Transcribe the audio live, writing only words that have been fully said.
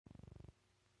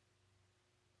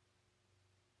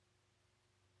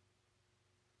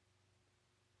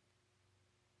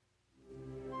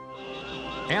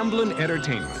Amblin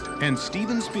Entertainment and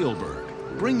Steven Spielberg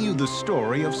bring you the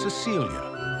story of Cecilia,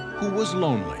 who was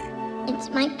lonely. It's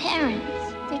my parents.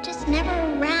 They're just never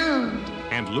around.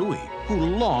 And Louie, who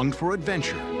longed for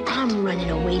adventure. I'm running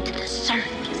away to the circus.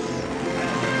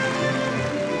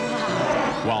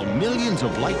 While millions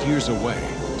of light years away,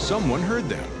 someone heard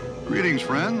them. Greetings,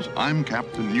 friends. I'm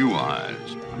Captain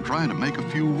NewEyes. I'm trying to make a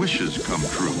few wishes come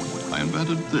true. I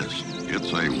invented this.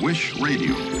 It's a wish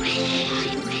radio.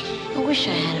 I wish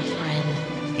I had a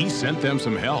friend. He sent them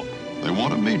some help. They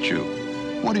want to meet you.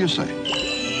 What do you say?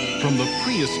 From the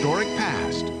prehistoric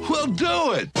past. We'll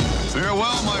do it!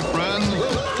 Farewell, my friends.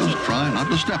 Just try not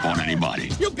to step on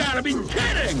anybody. You gotta be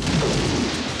kidding!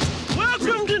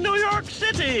 Welcome to New York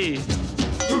City!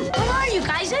 What are you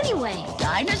guys anyway?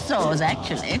 Dinosaurs,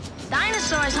 actually.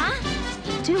 Dinosaurs, huh?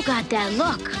 You do got that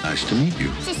look. Nice to meet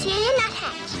you. Cecilia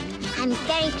Nuthatch. I'm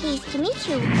very pleased to meet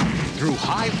you. Through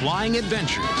high-flying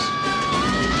adventures.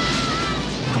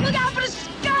 Look out for the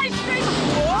skyscraper!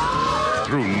 Whoa!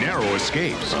 Through narrow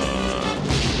escapes.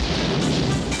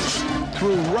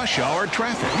 Through rush hour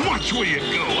traffic. Watch where you're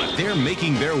going. They're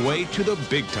making their way to the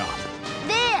big top.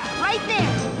 There, right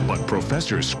there. But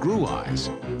Professor ScrewEyes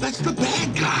That's the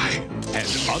bad guy.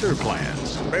 has other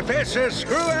plans. Professor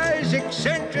ScrewEyes'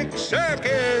 Eccentric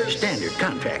Circus! Standard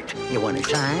contract. You want to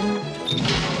sign?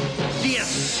 Do you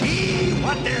see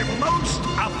what they're most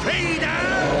afraid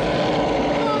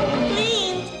of?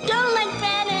 Please, don't let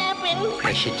that happen.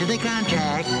 Push it to the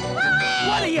contract.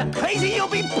 What are you, crazy? You'll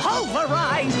be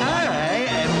pulverized! I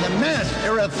am the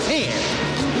master of fear.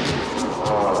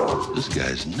 This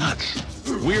guy's nuts.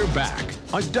 We're back,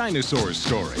 a dinosaur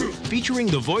story, featuring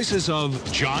the voices of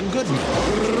John Goodman,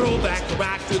 Roll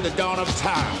back to the dawn of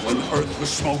time when Earth was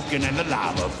smoking and the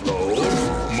lava flowed.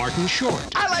 Martin Short,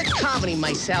 I like comedy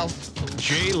myself.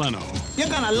 Jay Leno, You're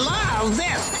gonna love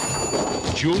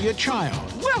this. Julia Child,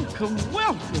 Welcome,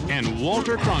 welcome. and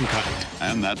Walter Cronkite.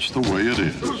 And that's the way it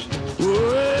is.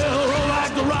 Well, roll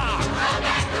back the rock.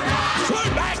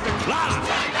 Turn back the clock.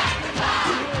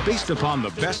 Based upon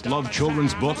the best-loved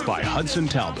children's book by Hudson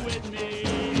Talbot.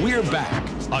 We're back,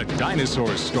 a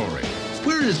dinosaur story.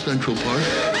 Where is Central Park?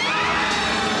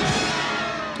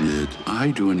 Did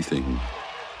I do anything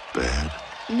bad?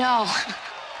 No,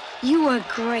 you were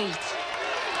great.